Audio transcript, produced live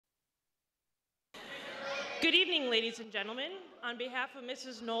Good evening, ladies and gentlemen. On behalf of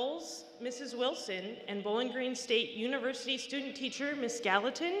Mrs. Knowles, Mrs. Wilson, and Bowling Green State University student teacher, Ms.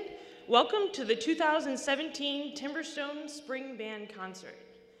 Gallatin, welcome to the 2017 Timberstone Spring Band Concert.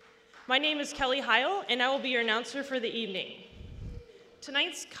 My name is Kelly Heil, and I will be your announcer for the evening.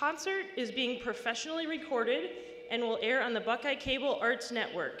 Tonight's concert is being professionally recorded and will air on the Buckeye Cable Arts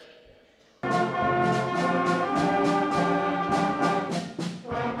Network.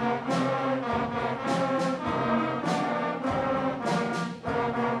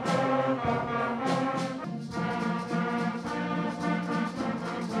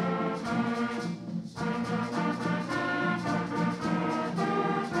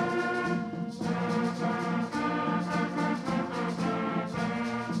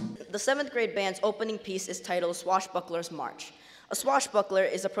 The 7th grade band's opening piece is titled Swashbuckler's March. A swashbuckler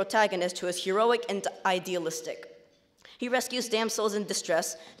is a protagonist who is heroic and idealistic. He rescues damsels in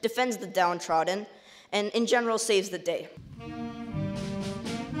distress, defends the downtrodden, and in general saves the day.